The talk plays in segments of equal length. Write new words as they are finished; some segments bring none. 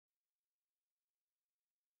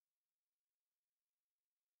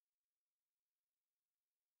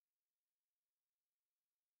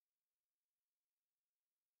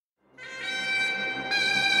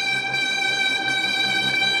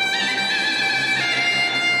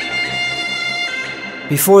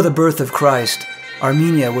Before the birth of Christ,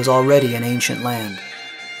 Armenia was already an ancient land.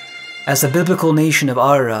 As the biblical nation of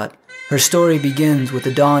Ararat, her story begins with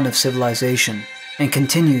the dawn of civilization and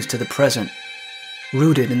continues to the present,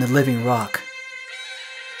 rooted in the living rock.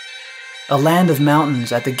 A land of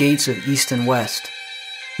mountains at the gates of east and west,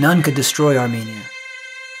 none could destroy Armenia,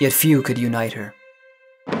 yet few could unite her.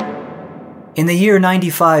 In the year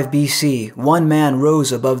 95 BC, one man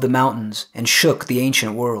rose above the mountains and shook the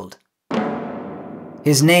ancient world.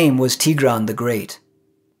 His name was Tigran the Great.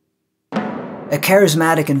 A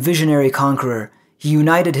charismatic and visionary conqueror, he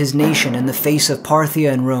united his nation in the face of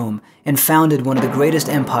Parthia and Rome and founded one of the greatest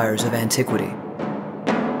empires of antiquity.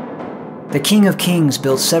 The King of Kings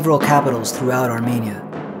built several capitals throughout Armenia,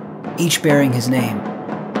 each bearing his name,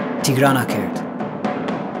 Tigranakert.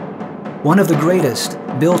 One of the greatest,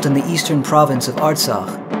 built in the eastern province of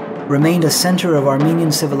Artsakh, remained a center of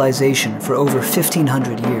Armenian civilization for over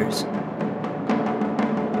 1,500 years.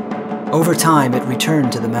 Over time, it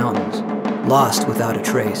returned to the mountains, lost without a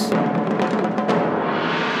trace.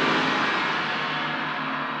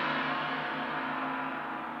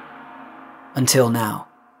 Until now.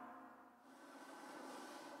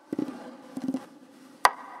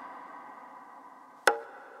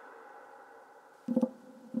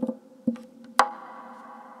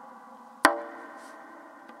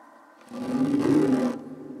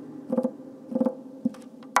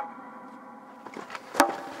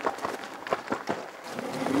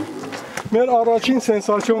 Մեր առաջին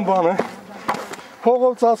սենսացիոն բանը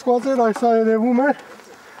հողով ծածկված էր, այս է երևում էր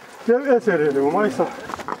եւ այս էր երևում, այս է.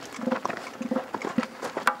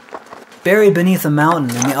 Buried beneath a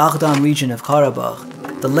mountain in the Aghdam region of Karabakh,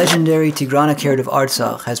 the legendary Tigranakert of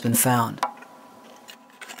Artsakh has been found.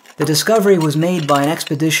 The discovery was made by an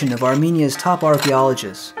expedition of Armenia's top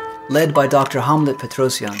archaeologists, led by Dr. Hamlet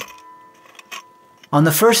Petrosyan. On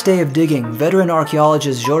the first day of digging, veteran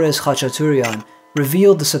archaeologist Zhores Khachaturian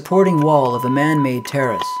revealed the supporting wall of a man-made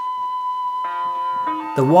terrace.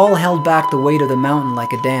 The wall held back the weight of the mountain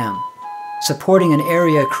like a dam, supporting an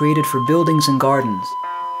area created for buildings and gardens,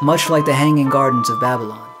 much like the Hanging Gardens of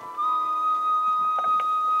Babylon.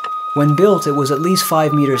 When built, it was at least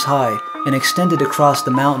 5 meters high and extended across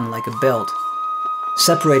the mountain like a belt,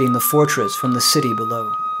 separating the fortress from the city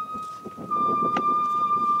below.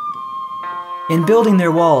 In building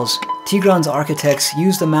their walls, Tigran's architects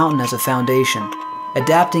used the mountain as a foundation,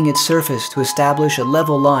 adapting its surface to establish a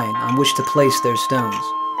level line on which to place their stones.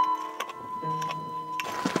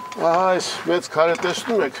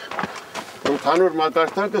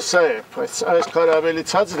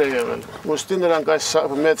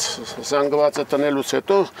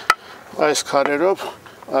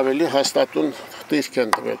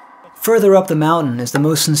 Further up the mountain is the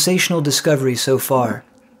most sensational discovery so far,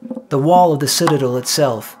 the wall of the citadel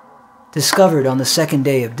itself, discovered on the second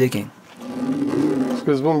day of digging.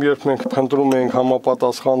 Սկզբում երբ մենք փնտրում էինք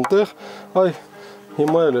համապատասխան տեղ, այ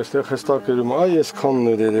հիմա էլ այստեղ հստակերում, այ այս քանն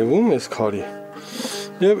էր երևում, այս քարի։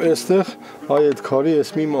 Եվ այստեղ այ այդ քարի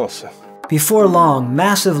այս մի մասը։ Before long,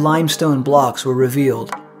 massive limestone blocks were revealed,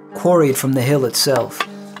 quarried from the hill itself.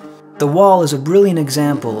 The wall is a brilliant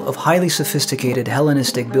example of highly sophisticated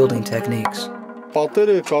Hellenistic building techniques.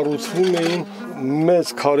 Պատերը կառուցվում էին մեծ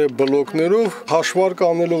քարե բլոկներով, հաշվարկ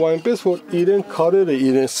անելով այնպես, որ իրեն քարերը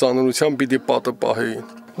իրենց ծանրությամբ պիտի պատը պահեին։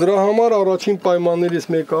 Դրա համար առաջին պայմաններից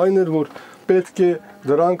մեկը այն էր, որ պետք է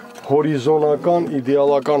դրանք հորիզոնական,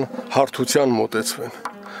 իդեալական հարթության մոտեցվեն։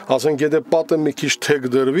 Ասենք, եթե պատը մի քիչ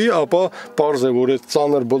թեք դրվի, ապա պարզ է, որ այդ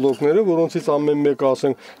ծանր բլոկները, որոնցից ամեն մեկը,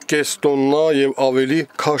 ասենք, կես տոննա եւ ավելի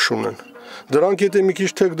քաշ ունեն։ Դրանք եթե մի քիչ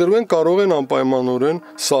թեք դրվեն, կարող են անպայմանորեն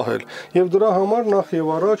սահել։ Եվ դրա համար նախ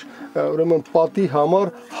եւ առաջ, ուրեմն պատի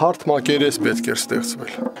համար հարթ մակերես պետք է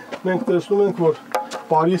ստեղծվել։ Մենք տեսնում ենք, որ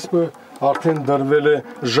Փարիսը արդեն դրվել է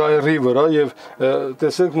ժայռի վրա եւ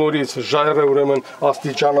տեսեք նորից ժայռը ուրեմն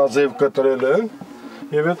աստիճանաձև կտրել են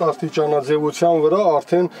եւ այդ աստիճանաձևության վրա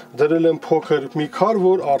արդեն դրել են փոքր մի քար,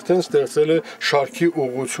 որ արդեն ստեղծել է շարքի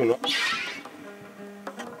ուղղությունը։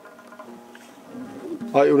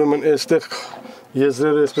 Այ ուրեմն այստեղ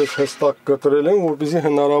եզրերը այսպես հստակ կտրել են, որպեսզի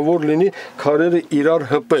հնարավոր լինի քարերը իրար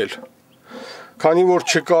հպել։ Քանի որ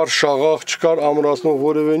չկար շաղախ, չկար ամրացնող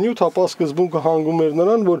որևէ նյութ, ապա սկզբում կհանգում էր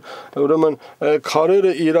նրան, որ ուրեմն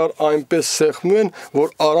քարերը իրար այնպես սեղմում են,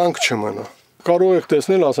 որ արանք չմնա։ Կարող եք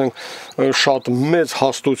տեսնել, ասենք, շատ մեծ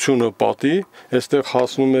հաստությունը պատի, այստեղ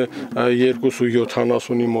հասնում է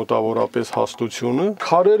 2.70-ի մոտավորապես հաստությունը։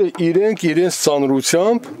 Քարերը իրենց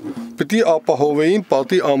ծանրությամբ պիտի ապահովեին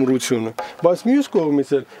պատի ամրությունը, բայց մյուս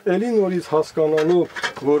կողմից էլի նորից հասկանալու,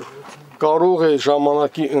 որ կարող է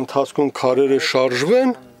ժամանակի ընթացքում քարերը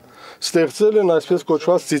շարժվեն, ստեղծել են այսպես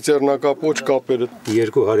կոչված ծիծեռնակապոչ կապերը։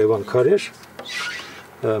 Երկու հարևան քարեր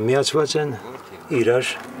միացված են իրար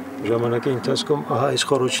ժամանակի ընթացքում ահա այս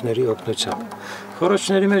խորոչների օգնությամբ։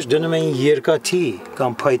 Խորոչների մեջ դնում էին երկաթի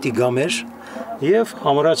կամ փայտի գամեր եւ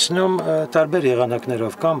ամրացնում տարբեր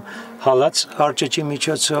եղանակներով կամ հալած արճճի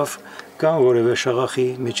միջոցով կամ որևէ շաղախի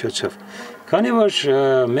միջոցով։ Քանի որ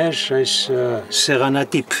մեր այս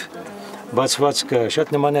սեղանատիպ բացվածքը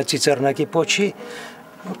շատ նման է ծիծեռնակի պոչի,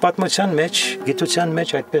 պատմության մեջ, գիտության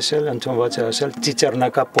մեջ այդպես էլ ընդունված է ասել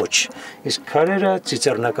ծիծեռնակապոչ, իսկ քարերը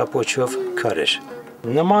ծիծեռնակապոչով քարեր։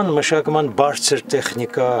 Նման մշակման բարձր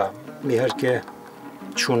տեխնիկա իհարկե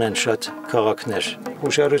չունեն շատ քաղաքներ։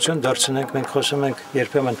 Ուշադրություն դարձնենք, մենք խոսում ենք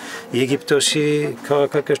երբեմն Եգիպտոսի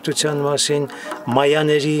քաղաքակրթության մասին,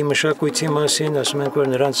 մայաների մշակույթի մասին, ասում ենք,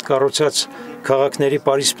 որ նրանց կառուցած քաղաքների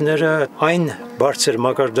պարիսպները այն բարձր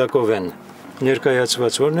մակարդակով են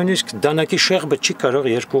ներկայացված, որ նույնիսկ դանակի շեղբը չի կարող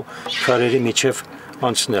երկու քարերի միջև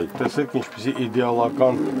անցնել։ Տեսեք ինչպեսի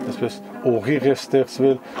իդեալական, այսպես օղիղ է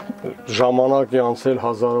ստեղծվել, ժամանակ է անցել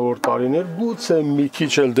հազարավոր տարիներ, գուցե մի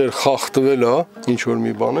քիչ էլ դեռ խախտվել է, ինչ որ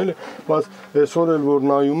մի բան էլ է, բայց այսօր էլ որ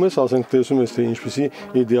նայում ես, ասենք տեսում ես թե ինչպեսի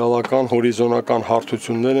իդեալական հորիզոնական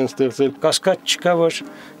հարթություններ են ստեղծել։ Կասկած չկա, որ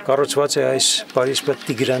կառուցված է այս Պարիսպը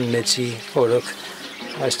Տիգրան Մեծի օրոք։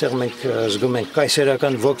 Այստեղ մենք զգում ենք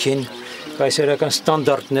կայսերական ոգին, կայսերական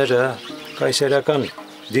ստանդարտները, կայսերական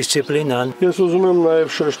դիսցիպլինան։ Ես ուզում եմ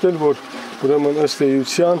նաև շեշտել, որ ուրեմն ըստ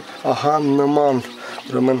էության ահա նման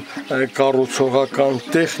ուրեմն կառուցողական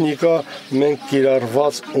տեխնիկա մենք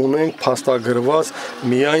կիրառված ունենք, փաստագրված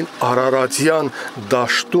միայն Արարատյան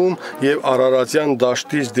դաշտում եւ Արարատյան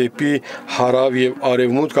դաշտից դեպի հարավ եւ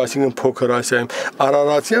արևմուտք, այսինքն Փոքր Ասիայում։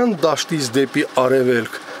 Արարատյան դաշտից դեպի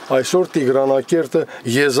արևելք այսօր Տիգրանակերտը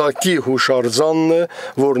եզակի հուշարձանն է,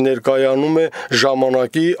 որ ներկայանում է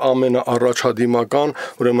ժամանակի ամենաառաջադիմական,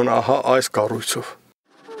 ուրեմն ահա այս կառույցով։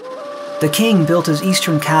 The king built his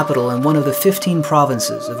eastern capital in one of the 15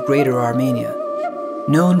 provinces of Greater Armenia,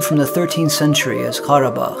 known from the 13th century as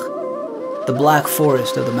Karabakh, the Black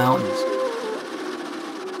Forest of the mountains.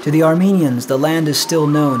 To the Armenians, the land is still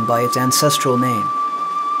known by its ancestral name,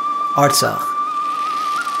 Artsakh.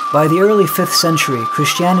 By the early 5th century,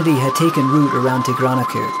 Christianity had taken root around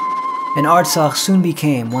Tigranakert, and Artsakh soon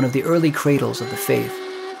became one of the early cradles of the faith.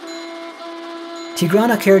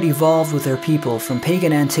 Tigranakert evolved with their people from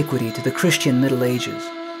pagan antiquity to the Christian Middle Ages,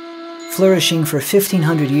 flourishing for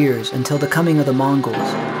 1500 years until the coming of the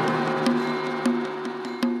Mongols.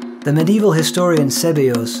 The medieval historian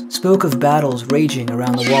Sebeos spoke of battles raging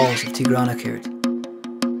around the walls of Tigranakert.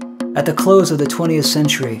 At the close of the 20th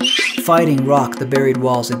century, fighting rocked the buried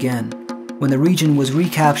walls again, when the region was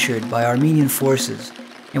recaptured by Armenian forces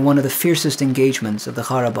in one of the fiercest engagements of the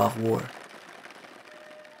Karabakh War.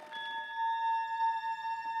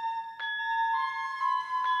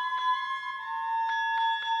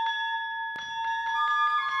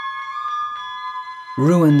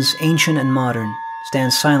 Ruins, ancient and modern,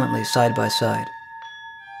 stand silently side by side,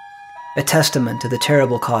 a testament to the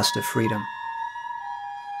terrible cost of freedom.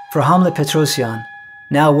 For Hamlet Petrosyan,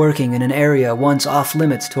 now working in an area once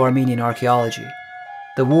off-limits to Armenian archaeology,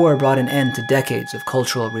 the war brought an end to decades of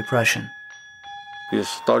cultural repression.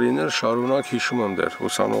 Ես տարիներ շարունակ հիշում եմ դեռ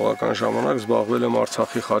ուսանողական ժամանակ զբաղվել եմ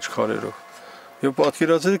Արցախի խաչքարերով։ Եվ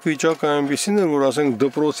պատկերացրեք վիճակը այնպիսին էր, որ ասենք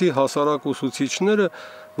դպրոցի հասարակ ուսուցիչները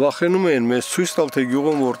վախենում էին մեզ ցույց տալ, թե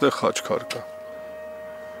գյուղում որտեղ խաչքար կա։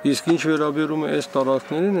 Իսկ ինչ վերաբերում է այս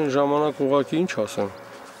տարածքներին, այն ժամանակ ուղղակի ինչ ասեմ,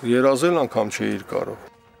 երազել անգամ չէիր կարող։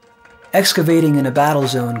 Excavating in a battle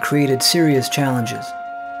zone created serious challenges.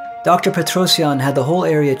 Dr. Petrosyan had the whole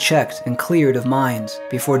area checked and cleared of mines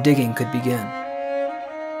before digging could begin.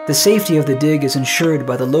 The safety of the dig is ensured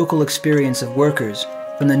by the local experience of workers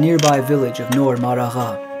from the nearby village of Nor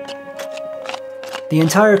Maragha. The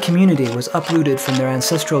entire community was uprooted from their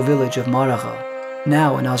ancestral village of Maragha,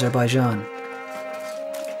 now in Azerbaijan.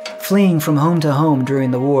 Fleeing from home to home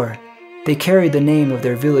during the war, they carried the name of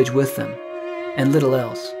their village with them, and little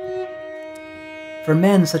else. For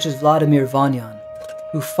men such as Vladimir Vanyan,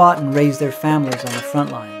 who fought and raised their families on the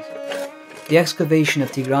front lines, the excavation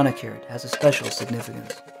of Tigranakert has a special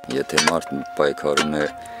significance. Եթե մարդն պայքարում է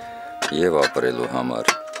եւ ապրելու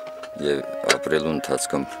համար, եւ ապրելու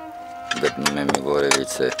ընթացքում գտնում է մի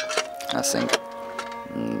որևիցե, ասենք,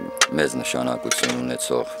 մեծ նշանակություն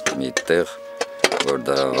ունեցող մի տեղ, որ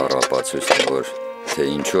դա վառապացույց է, որ թե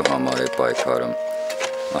ինչու համար է պայքարում,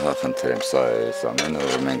 ահա խնդրեմ, սա է այս ամենը,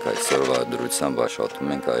 որ մենք այսօրվա դրությամբ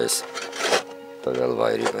աշխատում ենք այս տվյալ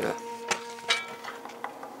վայրի վրա։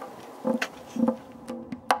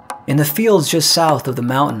 In the fields just south of the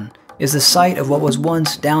mountain is the site of what was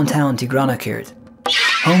once downtown Tigranakert.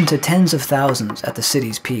 home to tens of thousands at the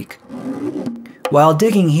city's peak. While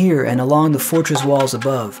digging here and along the fortress walls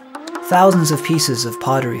above, thousands of pieces of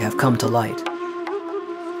pottery have come to light.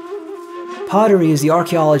 Pottery is the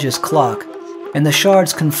archaeologist's clock, and the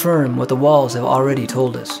shards confirm what the walls have already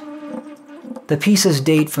told us. The pieces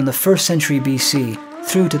date from the 1st century BC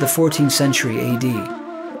through to the 14th century AD.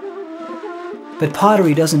 But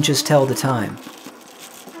pottery doesn't just tell the time.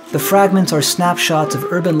 The fragments are snapshots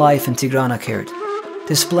of urban life in Tigranakert,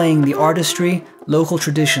 displaying the artistry, local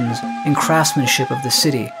traditions, and craftsmanship of the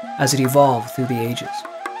city as it evolved through the ages.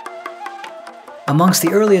 Amongst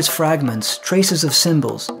the earliest fragments, traces of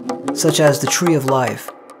symbols, such as the Tree of Life,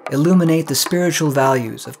 illuminate the spiritual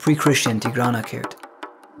values of pre-Christian Tigranakert.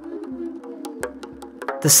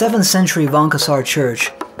 The 7th century Vankasar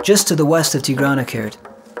church, just to the west of Tigranakert,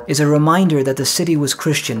 is a reminder that the city was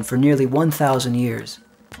Christian for nearly 1,000 years.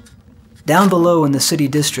 Down below in the city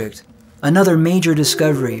district, another major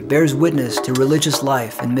discovery bears witness to religious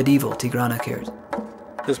life in medieval Tigranakert.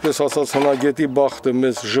 Այսպես ասած հնագետի բախտը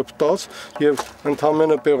մեզ ժպտաց եւ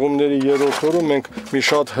ընդամենը պեղումների երրորդ օրը մենք մի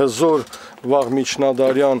շատ հզոր վաղ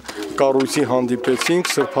միջնադարյան կառույցի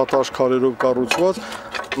հանդիպեցինք սրբաթաշ քարերով կառուցված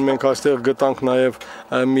մենք այստեղ գտանք նաեւ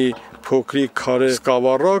մի փոքրիկ քարե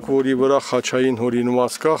սկավառակ, որի վրա խաչային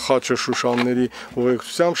հորինված կա, խաչը Շուշանների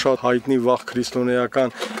ուղեկցությամբ շատ հայտնի վաղ քրիստոնեական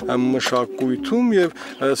մշակույթում եւ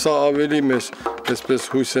սա ավելի մեծ այսպես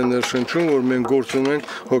հույս է ներշնչում, որ մենք գործ ունենք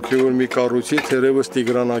հոգեոր մի կառույցի թերևս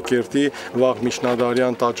Տիգրանակերտի վաղ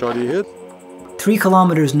միջնադարյան տաճարի հետ. 3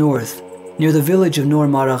 kilometers north, near the village of Nor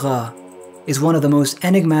Maragha, is one of the most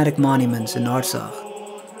enigmatic monuments in Artsakh.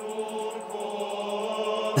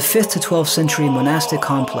 The 5th to 12th century monastic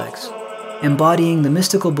complex, embodying the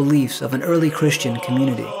mystical beliefs of an early Christian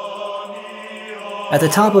community. At the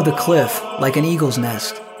top of the cliff, like an eagle's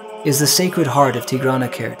nest, is the Sacred Heart of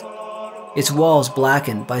Tigranakert, its walls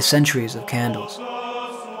blackened by centuries of candles.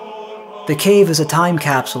 The cave is a time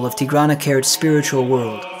capsule of Tigranakert's spiritual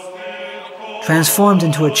world. Transformed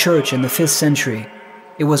into a church in the 5th century,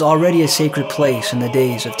 it was already a sacred place in the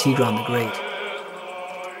days of Tigran the Great.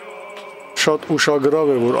 Շատ ուշագրավ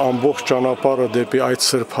է, որ ամբողջ ճանապարհը դեպի այդ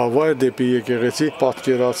սրբ հավայր, դեպի եկեղեցի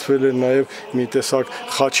պատկերացվել է նաև մի տեսակ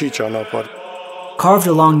խաչի ճանապարհ. Carved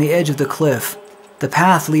along the edge of the cliff, the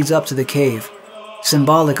path leads up to the cave,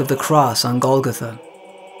 symbolic of the cross on Golgotha.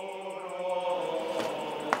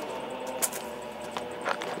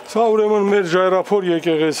 Սա ուրեմն մեր ժայռափոր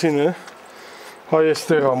եկեղեցին է,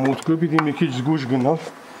 հայստեղ է մուտքը, պիտի մի քիչ զգուշ գնալ.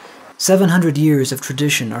 700 years of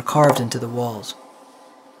tradition are carved into the walls.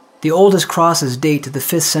 The oldest crosses date to the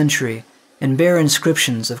 5th century and bear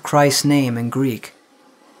inscriptions of Christ's name in Greek,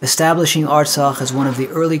 establishing Artsakh as one of the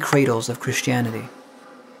early cradles of Christianity.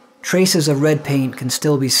 Traces of red paint can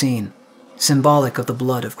still be seen, symbolic of the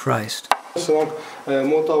blood of Christ. Սրանք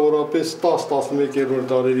մոտավորապես 10-11-րդ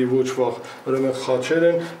դարերի ոչ վաղ ուրեմն խաչեր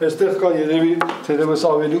են, այստեղ կա երևի թերևս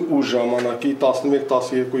ավելի ուշ ժամանակի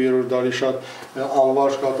 11-12-րդ դարի շատ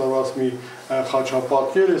անվարժ կատարված մի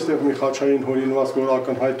խաչապատկեր, այստեղ մի խաչային հորինված, որ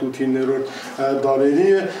ակնհայտ 8-րդ դարերի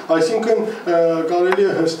է, այսինքն կարելի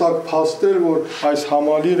է հստակ փաստել, որ այս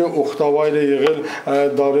համալիրը օգտավայր է եղել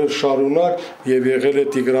դարեր շարունակ եւ եղել է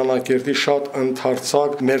Տիգրանակերտի շատ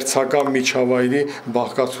ընդարձակ մերձական միջավայրի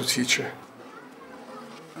բաղկացուցիչը.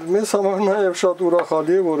 Մեզ համար նաև շատ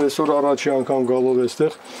ուրախալի է, որ այսօր առաջի անգամ գալով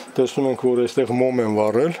այստեղ տեսնում ենք, որ այստեղ մոմ են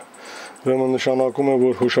վառել, ուրեմն նշանակում է,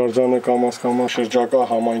 որ հուշարձանը կամաց-կամաց շրջակա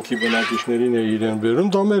համայնքի բնակիչներին է իրեն բերում,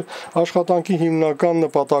 դա մեր աշխատանքի հիմնական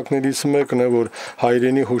նպատակներից մեկն է, որ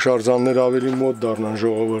հայրենի հուշարձաններ ավելի մոտ դառնան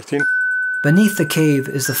ժողովրդին. Beneath the cave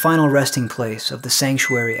is the final resting place of the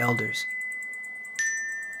sanctuary elders.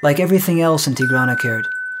 Like everything else in Tigranakert,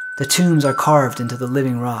 the tombs are carved into the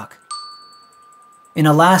living rock. In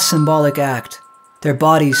a last symbolic act, their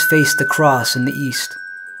bodies faced the cross in the east,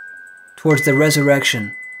 towards the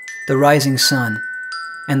resurrection, the rising sun,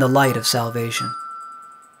 and the light of salvation.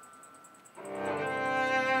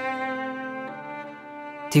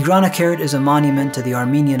 Tigranakert is a monument to the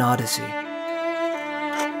Armenian Odyssey.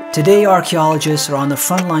 Today, archaeologists are on the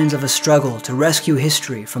front lines of a struggle to rescue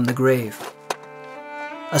history from the grave.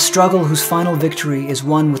 A struggle whose final victory is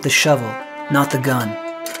won with the shovel, not the gun.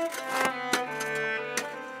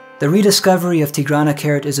 The rediscovery of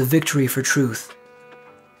Tigranakert is a victory for truth,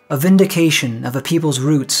 a vindication of a people's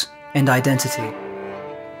roots and identity,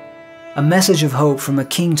 a message of hope from a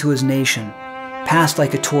king to his nation, passed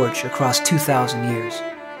like a torch across 2,000 years.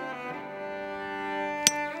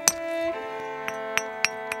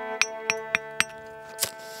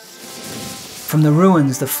 From the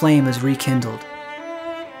ruins, the flame is rekindled,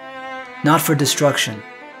 not for destruction,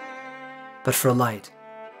 but for light.